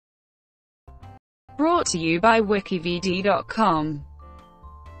Brought to you by WikiVidi.com.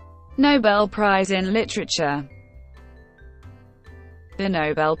 Nobel Prize in Literature. The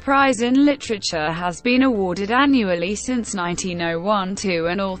Nobel Prize in Literature has been awarded annually since 1901 to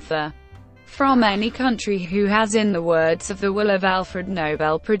an author from any country who has, in the words of the will of Alfred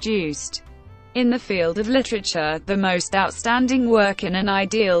Nobel, produced, in the field of literature, the most outstanding work in an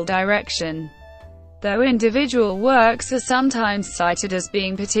ideal direction. Though individual works are sometimes cited as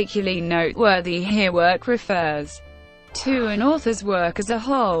being particularly noteworthy, here work refers to an author's work as a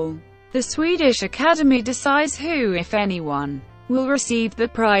whole. The Swedish Academy decides who, if anyone, will receive the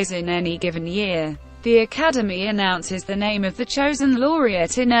prize in any given year. The Academy announces the name of the chosen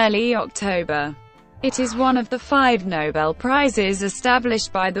laureate in early October. It is one of the 5 Nobel Prizes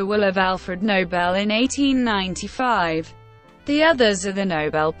established by the will of Alfred Nobel in 1895. The others are the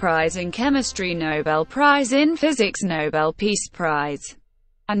Nobel Prize in Chemistry, Nobel Prize in Physics, Nobel Peace Prize,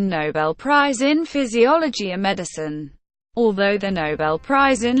 and Nobel Prize in Physiology or Medicine. Although the Nobel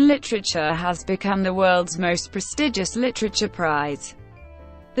Prize in Literature has become the world's most prestigious literature prize,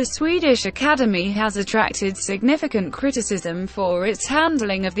 the Swedish Academy has attracted significant criticism for its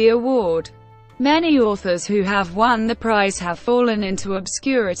handling of the award. Many authors who have won the prize have fallen into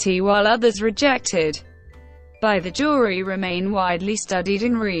obscurity, while others rejected by the jury remain widely studied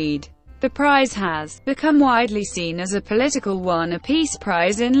and read. The prize has become widely seen as a political one, a peace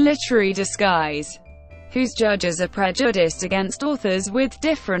prize in literary disguise, whose judges are prejudiced against authors with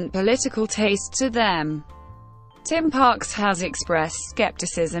different political tastes to them. Tim Parks has expressed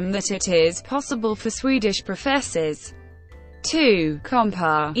skepticism that it is possible for Swedish professors to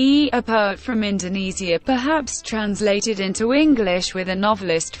compare a poet from Indonesia, perhaps translated into English, with a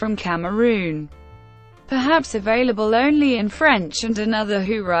novelist from Cameroon, perhaps available only in French, and another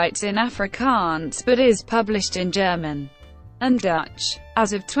who writes in Afrikaans but is published in German and Dutch.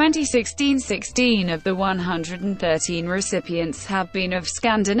 As of 2016, 16 of the 113 recipients have been of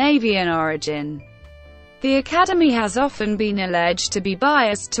Scandinavian origin. The Academy has often been alleged to be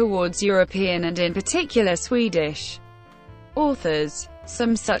biased towards European and in particular Swedish authors.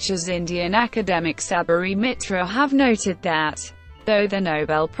 Some, such as Indian academic Sabari Mitra, have noted that, though the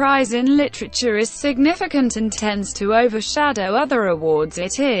Nobel Prize in Literature is significant and tends to overshadow other awards,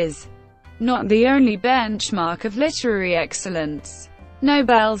 it is not the only benchmark of literary excellence.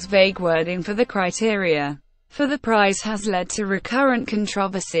 Nobel's vague wording for the criteria for the prize has led to recurrent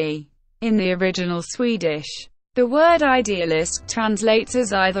controversy. In the original Swedish, the word idealist translates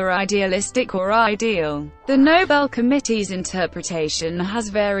as either idealistic or ideal. The Nobel Committee's interpretation has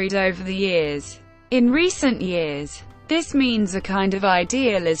varied over the years. In recent years, this means a kind of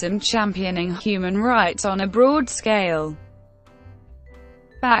idealism championing human rights on a broad scale.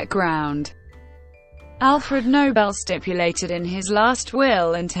 Background: Alfred Nobel stipulated in his last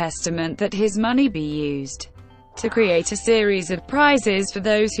will and testament that his money be used to create a series of prizes for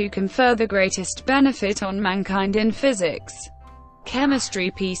those who confer the greatest benefit on mankind in physics,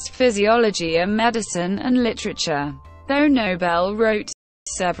 chemistry, peace, physiology, and medicine, and literature. Though Nobel wrote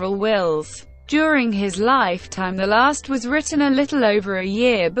several wills during his lifetime, the last was written a little over a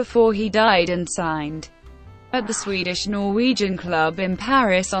year before he died and signed at the Swedish-Norwegian Club in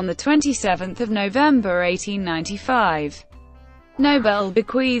Paris on the 27th of November 1895. Nobel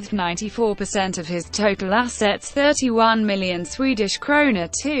bequeathed 94% of his total assets, 31 million Swedish krona,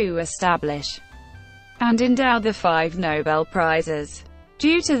 to establish and endow the 5 Nobel Prizes.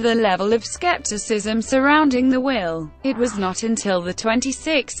 Due to the level of skepticism surrounding the will, it was not until the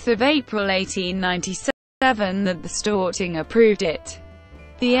 26th of April 1897 that the Storting approved it.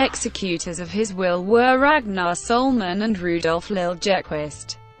 The executors of his will were Ragnar Sohlman and Rudolf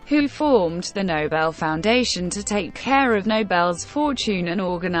Liljeqvist, who formed the Nobel Foundation to take care of Nobel's fortune and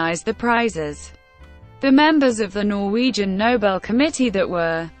organize the prizes. The members of the Norwegian Nobel Committee that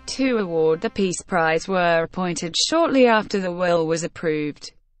were to award the Peace Prize were appointed shortly after the will was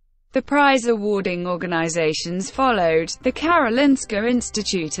approved. The prize-awarding organizations followed the Karolinska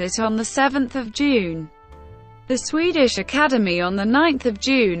Institutet on the 7th of June, the Swedish Academy on the 9th of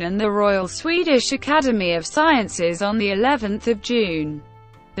June, and the Royal Swedish Academy of Sciences on the 11th of June.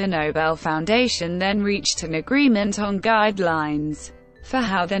 The Nobel Foundation then reached an agreement on guidelines for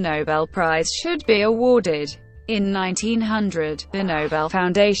how the Nobel Prize should be awarded. In 1900, the Nobel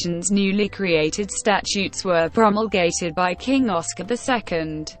Foundation's newly created statutes were promulgated by King Oscar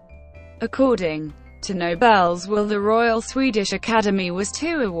II. According to Nobel's will, the Royal Swedish Academy was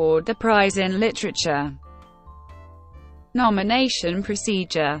to award the prize in literature. Nomination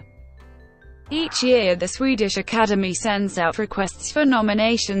procedure. Each year the Swedish Academy sends out requests for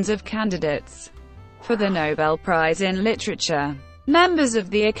nominations of candidates for the Nobel Prize in Literature. members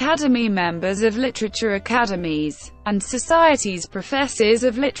of the Academy, members of literature academies, and societies, professors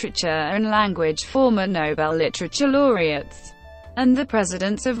of literature and language, former Nobel Literature laureates, and the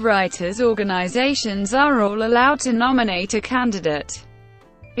presidents of writers' organizations are all allowed to nominate a candidate.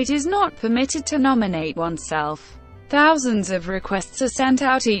 It is not permitted to nominate oneself. Thousands of requests are sent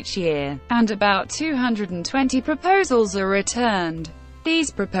out each year, and about 220 proposals are returned.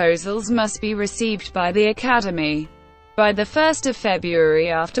 These proposals must be received by the Academy by the 1st of February,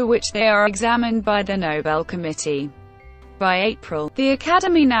 after which they are examined by the Nobel Committee. By April, the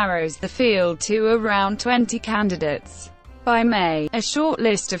Academy narrows the field to around 20 candidates. By May, a short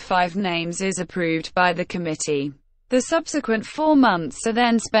list of 5 names is approved by the committee. The subsequent 4 months are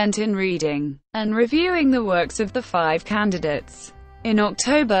then spent in reading and reviewing the works of the 5 candidates. In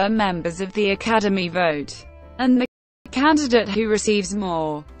October, members of the Academy vote, and the candidate who receives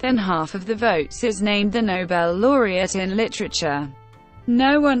more than half of the votes is named the Nobel laureate in literature.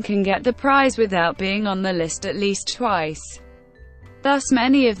 No one can get the prize without being on the list at least twice. Thus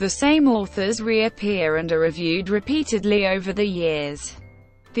many of the same authors reappear and are reviewed repeatedly over the years.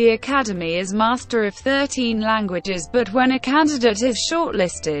 The Academy is master of 13 languages, but when a candidate is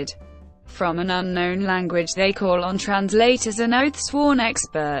shortlisted from an unknown language, they call on translators and oath-sworn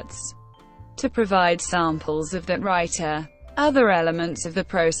experts to provide samples of that writer. Other elements of the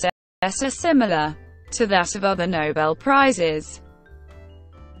process are similar to that of other Nobel Prizes.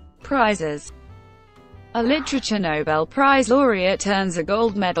 Prizes. A literature Nobel Prize laureate earns a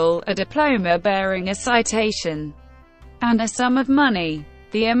gold medal, a diploma bearing a citation, and a sum of money.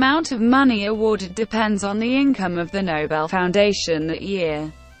 The amount of money awarded depends on the income of the Nobel Foundation that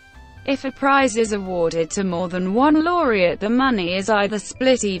year. If a prize is awarded to more than one laureate, the money is either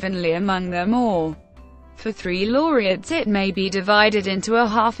split evenly among them or, for 3 laureates, it may be divided into a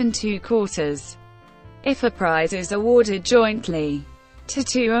half and 2 quarters. If a prize is awarded jointly to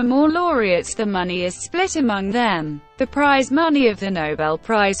 2 or more laureates, the money is split among them. The prize money of the Nobel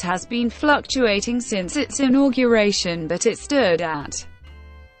Prize has been fluctuating since its inauguration, but it stood at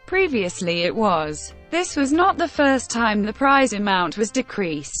previously it was. This was not the first time the prize amount was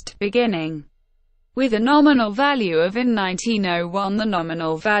decreased, beginning with a nominal value of in 1901. The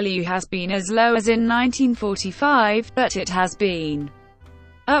nominal value has been as low as in 1945, but it has been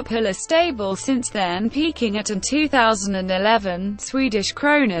uphill or stable since then, peaking at in 2011 Swedish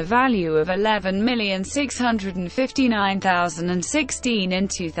krona value of 11,659,016 in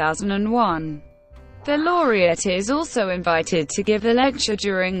 2001. The laureate is also invited to give a lecture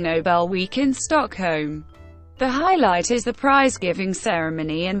during Nobel Week in Stockholm. The highlight is the prize-giving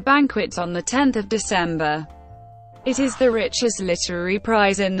ceremony and banquet on the 10th of December. It is the richest literary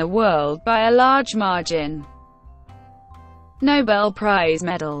prize in the world by a large margin. Nobel Prize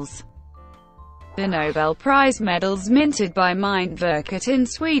medals. The Nobel Prize medals minted by Myntverket in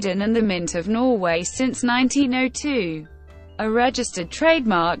Sweden and the Mint of Norway since 1902. Are registered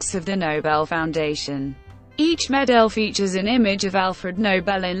trademarks of the Nobel Foundation. Each medal features an image of Alfred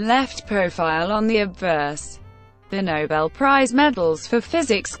Nobel in left profile on the obverse. The Nobel Prize medals for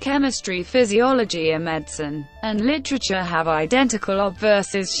physics, chemistry, physiology, and medicine, and literature have identical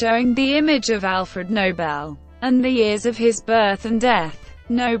obverses showing the image of Alfred Nobel and the years of his birth and death.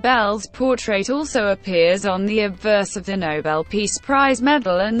 Nobel's portrait also appears on the obverse of the Nobel Peace Prize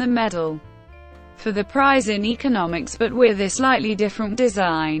medal and the medal for the prize in economics, but with a slightly different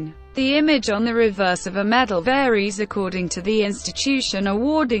design. The image on the reverse of a medal varies according to the institution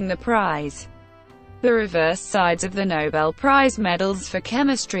awarding the prize. The reverse sides of the Nobel Prize medals for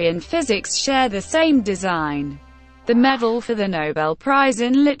chemistry and physics share the same design. The medal for the Nobel Prize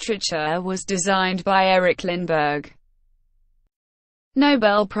in Literature was designed by Erik Lindberg.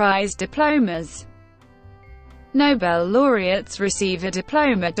 Nobel Prize diplomas. Nobel laureates receive a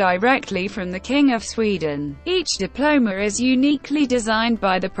diploma directly from the King of Sweden. Each diploma is uniquely designed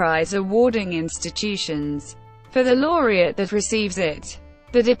by the prize-awarding institutions. For the laureate that receives it,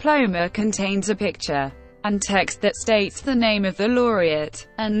 the diploma contains a picture and text that states the name of the laureate,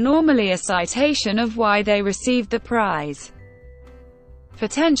 and normally a citation of why they received the prize.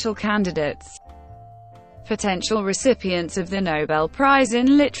 Potential candidates. Potential recipients of the Nobel Prize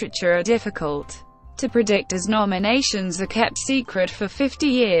in Literature are difficult to predict, as nominations are kept secret for 50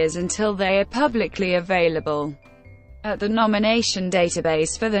 years until they are publicly available at the nomination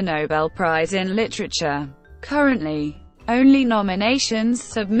database for the Nobel Prize in Literature. Currently, only nominations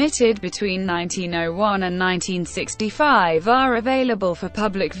submitted between 1901 and 1965 are available for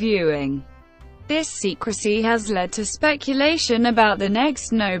public viewing. This secrecy has led to speculation about the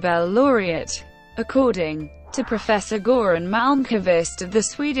next Nobel laureate. According to Professor Göran Malmqvist of the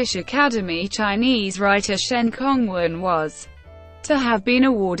Swedish Academy, Chinese writer Shen Kongwen was to have been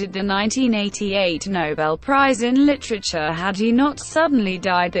awarded the 1988 Nobel Prize in Literature had he not suddenly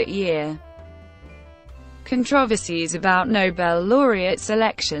died that year. Controversies about Nobel laureate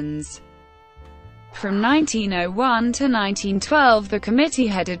selections. From 1901 to 1912, the committee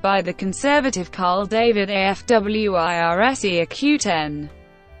headed by the conservative Carl David Afwirsky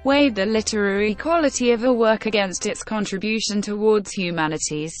weighed the literary quality of a work against its contribution towards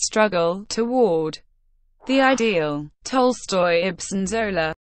humanity's struggle toward the ideal. Tolstoy, Ibsen,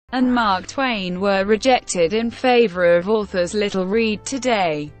 Zola, and Mark Twain were rejected in favor of authors little read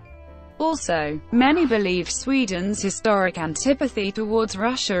today. Also, many believed Sweden's historic antipathy towards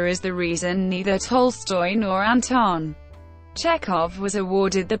Russia is the reason neither Tolstoy nor Anton Chekhov was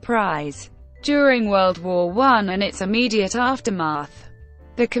awarded the prize. During World War I and its immediate aftermath,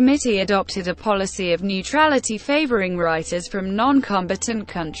 the committee adopted a policy of neutrality favoring writers from non-combatant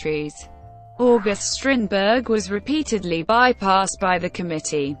countries. August Strindberg was repeatedly bypassed by the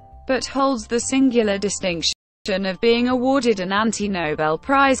committee, but holds the singular distinction of being awarded an anti-Nobel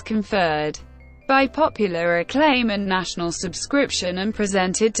Prize conferred by popular acclaim and national subscription and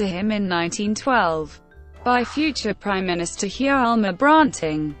presented to him in 1912 by future Prime Minister Hjalmar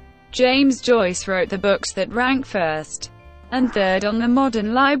Branting. James Joyce wrote the books that rank first and third on the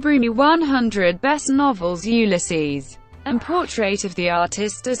Modern Library 100 Best Novels: Ulysses and Portrait of the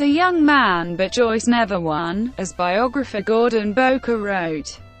Artist as a Young Man, but Joyce never won. As biographer Gordon Boker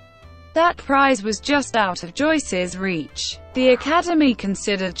wrote, that prize was just out of Joyce's reach. The Academy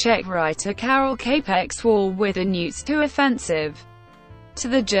considered Czech writer Karel Čapek's War with the Newts too offensive to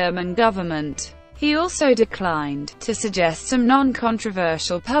the German government. He also declined to suggest some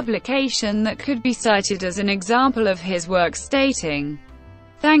non-controversial publication that could be cited as an example of his work, stating,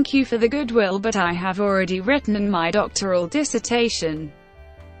 "Thank you for the goodwill, but I have already written my doctoral dissertation."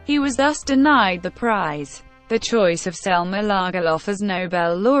 He was thus denied the prize. The choice of Selma Lagerlöf as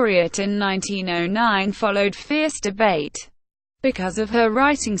Nobel laureate in 1909 followed fierce debate because of her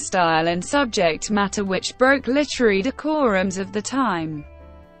writing style and subject matter which broke literary decorums of the time.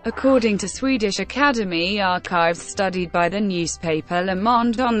 According to Swedish Academy archives studied by the newspaper Le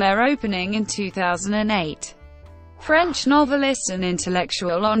Monde on their opening in 2008, French novelist and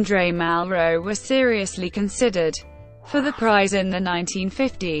intellectual André Malraux was seriously considered for the prize in the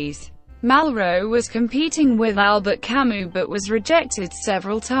 1950s. Malraux was competing with Albert Camus but was rejected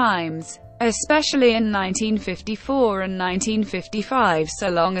several times, especially in 1954 and 1955, so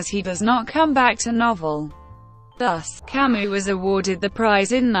long as he does not come back to novel. Thus, Camus was awarded the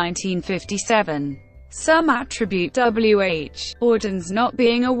prize in 1957. Some attribute W.H. Auden's not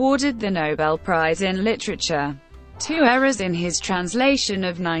being awarded the Nobel Prize in Literature to errors in his translation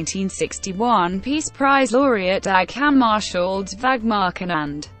of 1961 Peace Prize laureate Dag Hammarskjöld's Vagmarken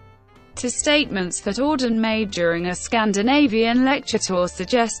and to statements that Auden made during a Scandinavian lecture tour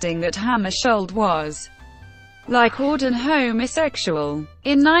suggesting that Hammarskjöld was, like Auden, homosexual.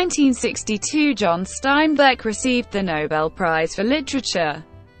 In 1962, John Steinbeck received the Nobel Prize for Literature.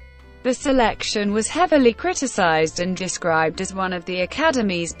 The selection was heavily criticized and described as one of the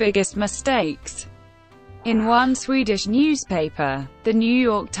Academy's biggest mistakes. In one Swedish newspaper, The New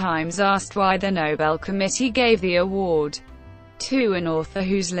York Times asked why the Nobel Committee gave the award to an author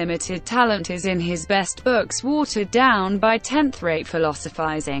whose limited talent is in his best books watered down by 10th-rate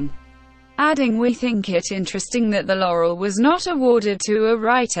philosophizing, adding, "We think it interesting that the laurel was not awarded to a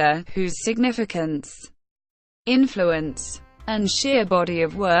writer whose significance, influence, and sheer body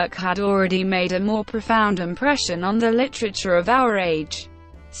of work had already made a more profound impression on the literature of our age."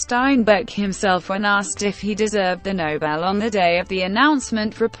 Steinbeck himself, when asked if he deserved the Nobel on the day of the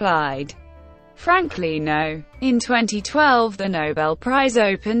announcement, replied, "Frankly, no." In 2012, the Nobel Prize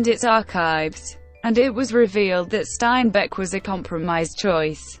opened its archives, and it was revealed that Steinbeck was a compromise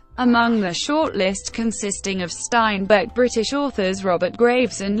choice. Among the shortlist consisting of Steinbeck, British authors Robert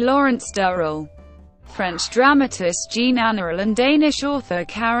Graves and Lawrence Durrell, French dramatist Jean Annerl and Danish author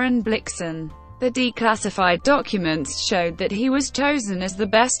Karen Blixen. The declassified documents showed that he was chosen as the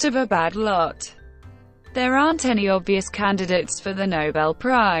best of a bad lot. There aren't any obvious candidates for the Nobel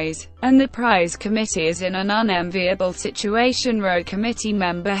Prize, and the prize committee is in an unenviable situation, wrote committee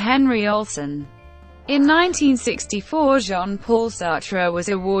member Henry Olsen. In 1964, Jean-Paul Sartre was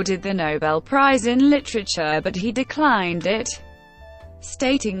awarded the Nobel Prize in Literature, but he declined it,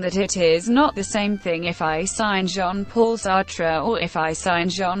 stating that it is not the same thing if I sign Jean-Paul Sartre or if I sign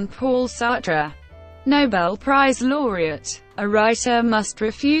Jean-Paul Sartre. Nobel Prize laureate. A writer must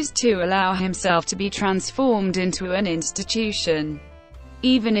refuse to allow himself to be transformed into an institution,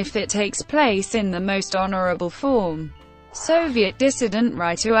 even if it takes place in the most honorable form. Soviet dissident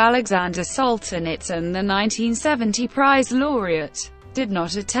writer Alexander Solzhenitsyn, the 1970 prize laureate, did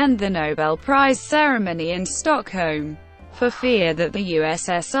not attend the Nobel Prize ceremony in Stockholm, for fear that the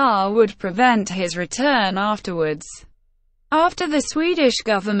USSR would prevent his return afterwards. After the Swedish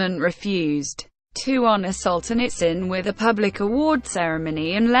government refused to honor Solzhenitsyn with a public award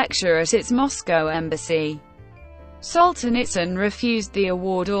ceremony and lecture at its Moscow embassy, Solzhenitsyn refused the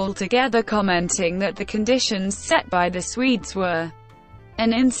award altogether, commenting that the conditions set by the Swedes were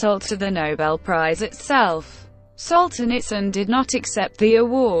an insult to the Nobel Prize itself. Solzhenitsyn did not accept the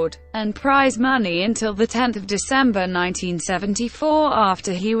award and prize money until 10 December 1974,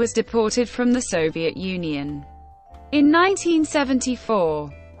 after he was deported from the Soviet Union. In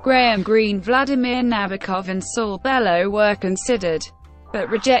 1974, Graham Greene, Vladimir Nabokov and Saul Bellow were considered, but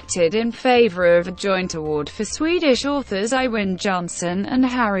rejected in favor of a joint award for Swedish authors Eyvind Johnson and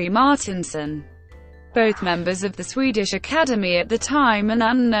Harry Martinson, both members of the Swedish Academy at the time and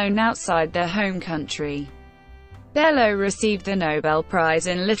unknown outside their home country. Bellow received the Nobel Prize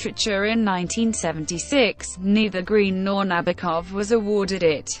in Literature in 1976, neither Greene nor Nabokov was awarded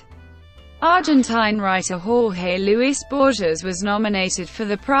it. Argentine writer Jorge Luis Borges was nominated for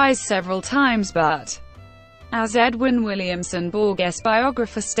the prize several times, but, as Edwin Williamson Borges'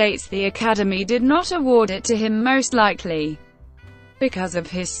 biographer states, the Academy did not award it to him, most likely because of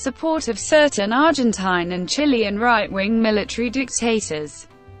his support of certain Argentine and Chilean right-wing military dictators,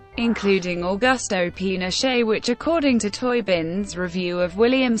 including Augusto Pinochet, which, according to Toybin's review of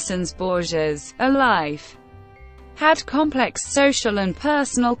Williamson's Borges' A Life, had complex social and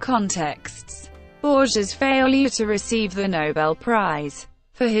personal contexts. Borges' failure to receive the Nobel Prize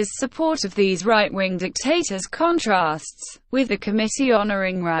for his support of these right-wing dictators contrasts with the committee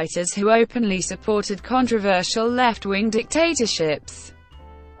honoring writers who openly supported controversial left-wing dictatorships,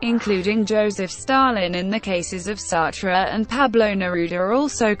 including Joseph Stalin in the cases of Sartre and Pablo Neruda.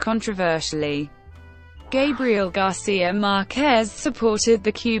 Also controversially, Gabriel Garcia Marquez supported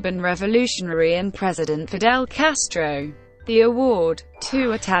the Cuban revolutionary and President Fidel Castro. The award,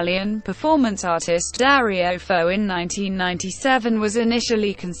 to Italian performance artist Dario Fo in 1997, was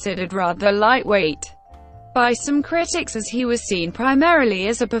initially considered rather lightweight by some critics, as he was seen primarily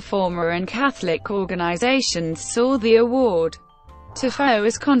as a performer, and Catholic organizations saw the award to Fo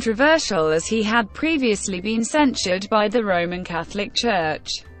as controversial, as he had previously been censured by the Roman Catholic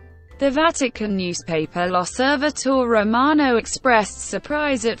Church. The Vatican newspaper L'Osservatore Romano expressed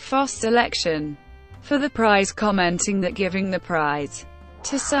surprise at Fo's selection for the prize, commenting that giving the prize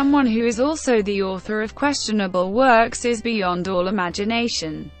to someone who is also the author of questionable works is beyond all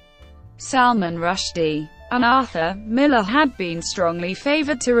imagination. Salman Rushdie and Arthur Miller had been strongly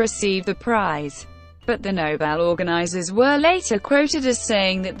favored to receive the prize, but the Nobel organizers were later quoted as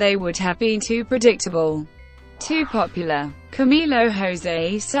saying that they would have been too predictable, too popular. Camilo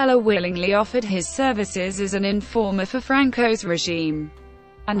José Cela willingly offered his services as an informer for Franco's regime,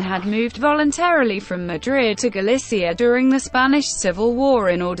 and had moved voluntarily from Madrid to Galicia during the Spanish Civil War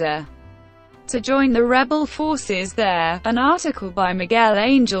in order to join the rebel forces there. An article by Miguel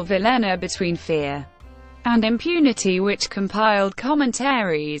Angel Villena, Between Fear and Impunity, which compiled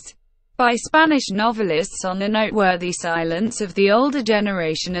commentaries by Spanish novelists on the noteworthy silence of the older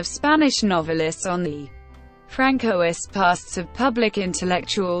generation of Spanish novelists on the Francoist pasts of public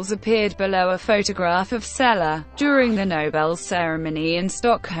intellectuals, appeared below a photograph of Cela during the Nobel ceremony in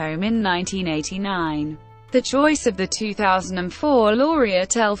Stockholm in 1989. The choice of the 2004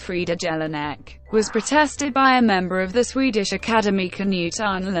 laureate Elfrida Jelinek was protested by a member of the Swedish Academy, Knut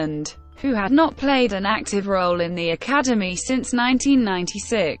Arnlund, who had not played an active role in the Academy since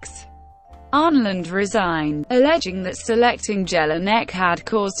 1996. Arnlund resigned, alleging that selecting Jelinek had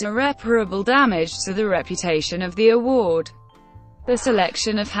caused irreparable damage to the reputation of the award. The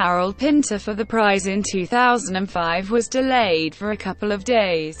selection of Harold Pinter for the prize in 2005 was delayed for a couple of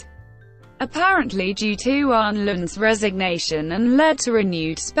days, apparently due to Arnlund's resignation, and led to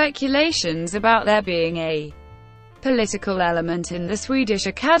renewed speculations about there being a political element in the Swedish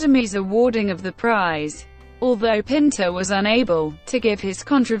Academy's awarding of the prize. Although Pinter was unable to give his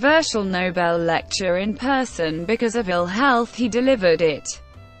controversial Nobel lecture in person because of ill health, he delivered it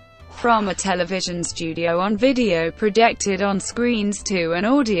from a television studio on video projected on screens to an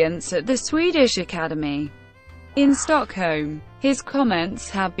audience at the Swedish Academy in Stockholm. His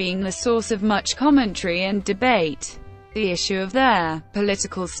comments have been the source of much commentary and debate. The issue of their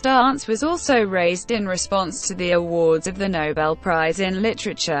political stance was also raised in response to the awards of the Nobel Prize in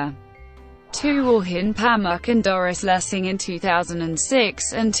Literature to Orhan Pamuk and Doris Lessing in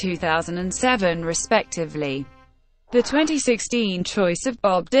 2006 and 2007, respectively. The 2016 choice of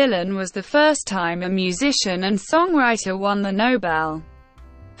Bob Dylan was the first time a musician and songwriter won the Nobel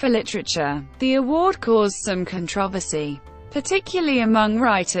for Literature. The award caused some controversy, particularly among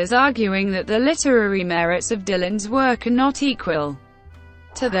writers arguing that the literary merits of Dylan's work are not equal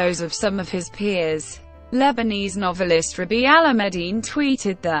to those of some of his peers. Lebanese novelist Rabi Alameddine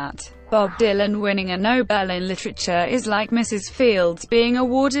tweeted that Bob Dylan winning a Nobel in Literature is like Mrs. Fields being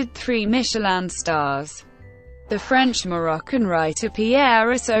awarded 3 Michelin stars. The French-Moroccan writer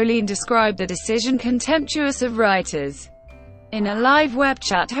Pierre Assolin described the decision contemptuous of writers. In a live web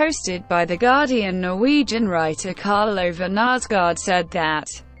chat hosted by The Guardian, Norwegian writer Karl Ove Knausgård said that,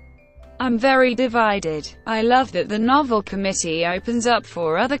 "I'm very divided. I love that the novel committee opens up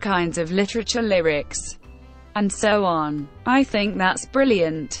for other kinds of literature, lyrics, and so on. I think that's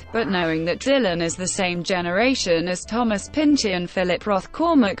brilliant, but knowing that Dylan is the same generation as Thomas Pynchon and Philip Roth,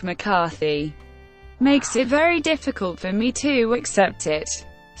 Cormac McCarthy, makes it very difficult for me to accept it."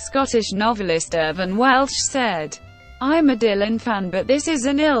 Scottish novelist Irvine Welsh said, "I'm a Dylan fan, but this is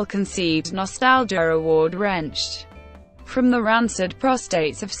an ill-conceived nostalgia award wrenched from the rancid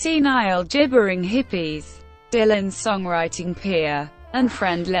prostates of senile gibbering hippies." Dylan's songwriting peer and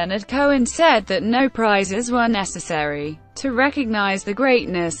friend Leonard Cohen said that no prizes were necessary to recognize the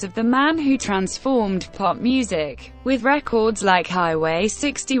greatness of the man who transformed pop music, with records like Highway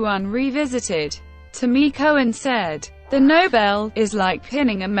 61 revisited. "To me," Cohen said, "the Nobel is like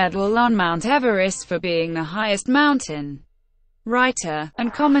pinning a medal on Mount Everest for being the highest mountain." Writer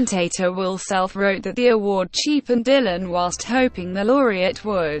and commentator Will Self wrote that the award cheapened Dylan whilst hoping the laureate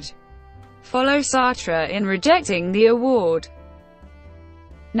would follow Sartre in rejecting the award.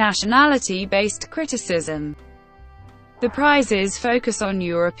 Nationality-based criticism. The prize's focus on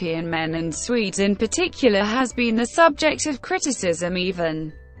European men and Swedes in particular has been the subject of criticism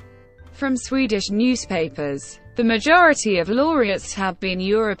even from Swedish newspapers. The majority of laureates have been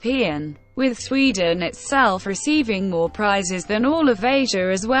European, with Sweden itself receiving more prizes than all of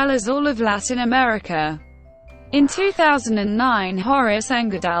Asia as well as all of Latin America. In 2009, Horace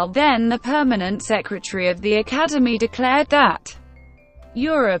Engdahl, then the permanent secretary of the Academy, declared that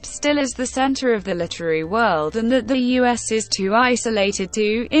Europe still is the center of the literary world and that the US is too isolated,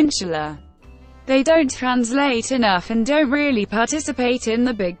 too insular. They don't translate enough and don't really participate in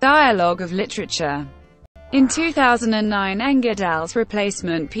the big dialogue of literature. In 2009, Engdahl's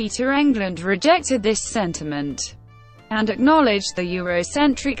replacement Peter Englund rejected this sentiment and acknowledged the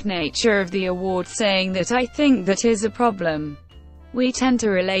Eurocentric nature of the award, saying that "I think that is a problem. We tend to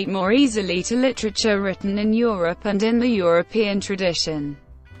relate more easily to literature written in Europe and in the European tradition.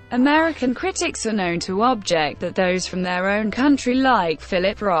 American critics are known to object that those from their own country like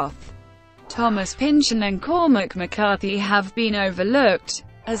Philip Roth, Thomas Pynchon and Cormac McCarthy have been overlooked,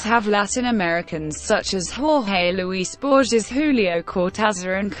 as have Latin Americans such as Jorge Luis Borges, Julio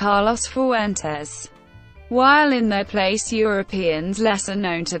Cortázar and Carlos Fuentes, while in their place Europeans lesser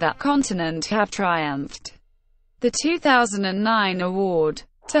known to that continent have triumphed." The 2009 award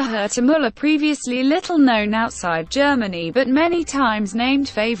to Herta Müller, previously little known outside Germany but many times named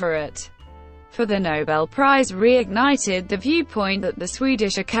favorite for the Nobel Prize, reignited the viewpoint that the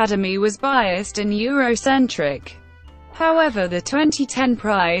Swedish Academy was biased and Eurocentric. However, the 2010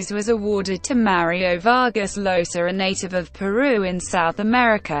 prize was awarded to Mario Vargas Llosa, a native of Peru in South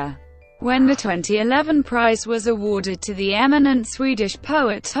America, when the 2011 prize was awarded to the eminent Swedish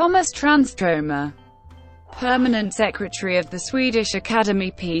poet Thomas Tranströmer. Permanent Secretary of the Swedish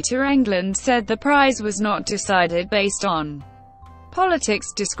Academy Peter Englund said the prize was not decided based on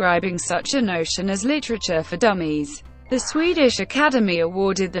politics, describing such a notion as literature for dummies. The Swedish Academy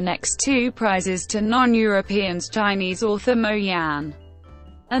awarded the next 2 prizes to non-Europeans, Chinese author Mo Yan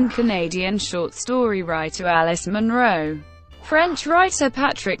and Canadian short story writer Alice Munro. French writer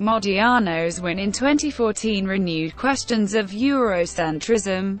Patrick Modiano's win in 2014 renewed questions of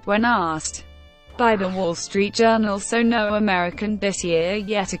Eurocentrism, when asked by the Wall Street Journal, "So no American this year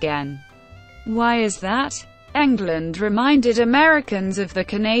yet again. Why is that?" Englund reminded Americans of the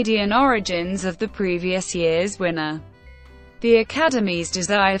Canadian origins of the previous year's winner, the Academy's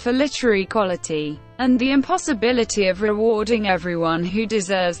desire for literary quality, and the impossibility of rewarding everyone who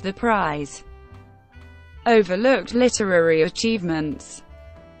deserves the prize. Overlooked literary achievements.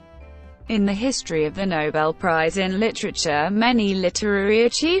 In the history of the Nobel Prize in Literature, many literary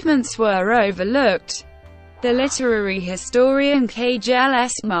achievements were overlooked. The literary historian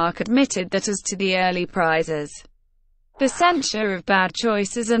K.J.L.S. Mark admitted that as to the early prizes, the censure of bad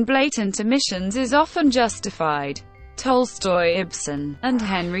choices and blatant omissions is often justified. Tolstoy, Ibsen, and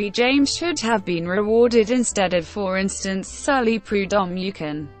Henry James should have been rewarded instead of, for instance, Sully Prudhomme. You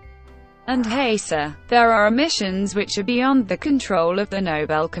can and Hesse. There are omissions which are beyond the control of the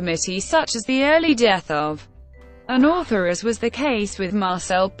Nobel Committee, such as the early death of an author, as was the case with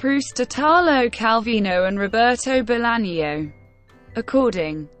Marcel Proust, Italo Calvino and Roberto Bolaño.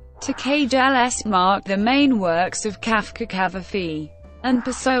 According to KJLS, Mark, the main works of Kafka, Cavafy, and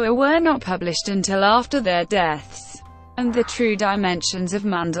Pessoa were not published until after their deaths, and the true dimensions of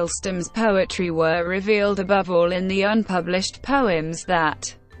Mandelstam's poetry were revealed above all in the unpublished poems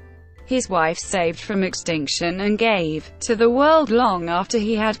that his wife saved from extinction and gave to the world long after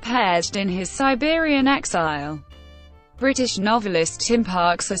he had perished in his Siberian exile. British novelist Tim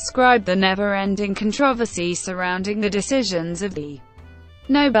Parks ascribed the never-ending controversy surrounding the decisions of the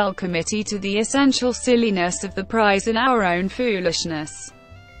Nobel Committee to the essential silliness of the prize and our own foolishness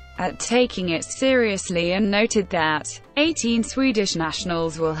at taking it seriously, and noted that 18 Swedish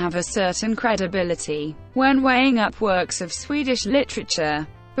nationals will have a certain credibility when weighing up works of Swedish literature.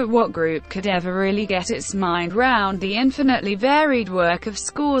 But what group could ever really get its mind round the infinitely varied work of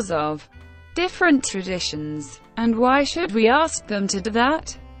scores of different traditions? And why should we ask them to do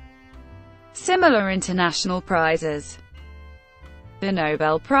that? Similar international prizes. The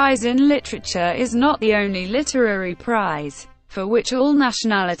Nobel Prize in Literature is not the only literary prize for which all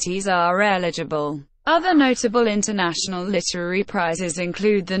nationalities are eligible. Other notable international literary prizes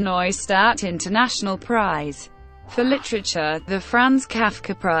include the Neustadt International Prize for Literature, the Franz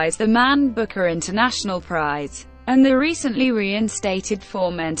Kafka Prize, the Man Booker International Prize, and the recently reinstated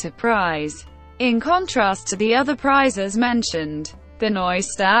Formentor Prize. In contrast to the other prizes mentioned, the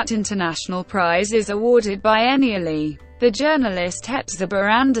Neustadt International Prize is awarded biennially. The journalist Hetzber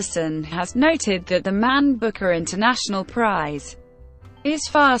Anderson has noted that the Man Booker International Prize is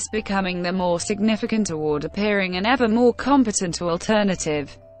fast becoming the more significant award, appearing an ever more competent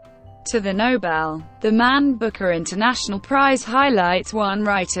alternative to the Nobel. The Man Booker International Prize highlights one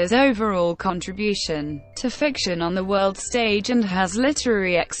writer's overall contribution to fiction on the world stage and has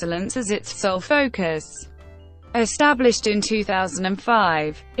literary excellence as its sole focus. Established in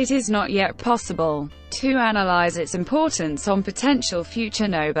 2005, it is not yet possible to analyze its importance on potential future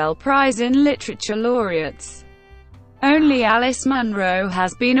Nobel Prize in Literature laureates. Only Alice Munro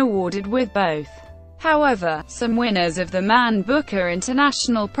has been awarded with both. However, some winners of the Man Booker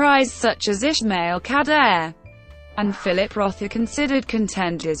International Prize, such as Ismail Kader and Philip Roth, are considered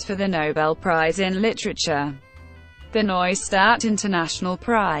contenders for the Nobel Prize in Literature. The Neustadt International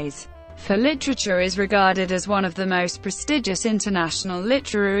Prize for Literature is regarded as one of the most prestigious international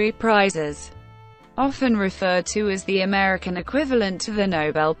literary prizes, often referred to as the American equivalent to the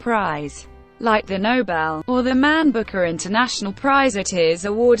Nobel Prize. Like the Nobel or the Man Booker International Prize, it is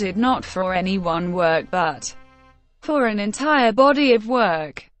awarded not for any one work but for an entire body of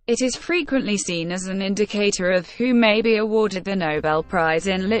work. It is frequently seen as an indicator of who may be awarded the Nobel Prize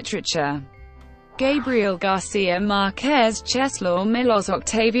in Literature. Gabriel Garcia Marquez, Czesław Milosz,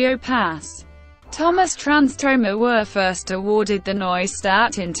 Octavio Paz, Thomas Tranströmer were first awarded the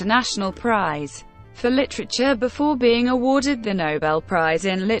Neustadt International Prize for Literature before being awarded the Nobel Prize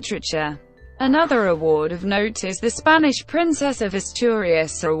in Literature. Another award of note is the Spanish Princess of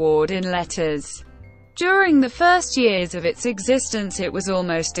Asturias Award in Letters. During the first years of its existence, it was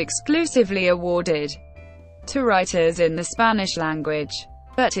almost exclusively awarded to writers in the Spanish language.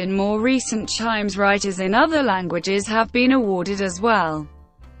 But in more recent times, writers in other languages have been awarded as well.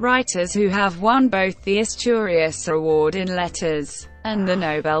 Writers who have won both the Asturias Award in Letters and the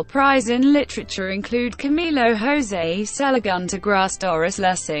Nobel Prize in Literature include Camilo José Cela, Gunter Grass, Doris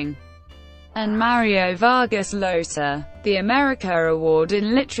Lessing, and Mario Vargas Llosa. The America Award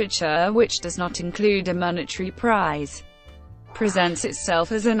in Literature, which does not include a monetary prize, presents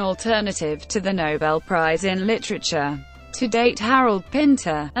itself as an alternative to the Nobel Prize in Literature. To date, Harold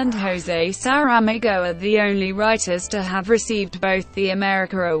Pinter and José Saramago are the only writers to have received both the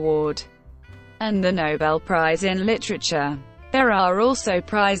America Award and the Nobel Prize in Literature. There are also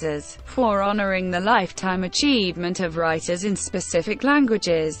prizes for honoring the lifetime achievement of writers in specific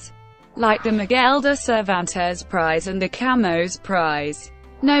languages, like the Miguel de Cervantes Prize and the Camões Prize.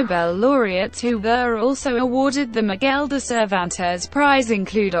 Nobel laureates who were also awarded the Miguel de Cervantes Prize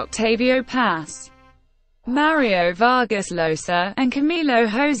include Octavio Paz, Mario Vargas Llosa, and Camilo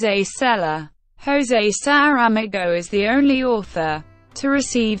José Cela. José Saramago is the only author to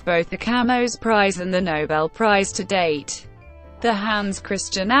receive both the Camões Prize and the Nobel Prize to date. The Hans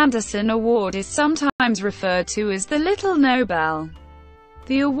Christian Andersen Award is sometimes referred to as the Little Nobel.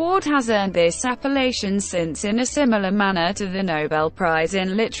 The award has earned this appellation since, in a similar manner to the Nobel Prize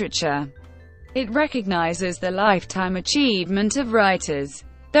in Literature, it recognizes the lifetime achievement of writers,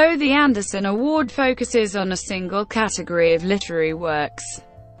 though the Andersen Award focuses on a single category of literary works.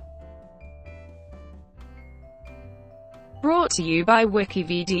 Brought to you by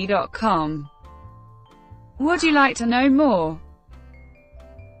WikiVidi.com. Would you like to know more?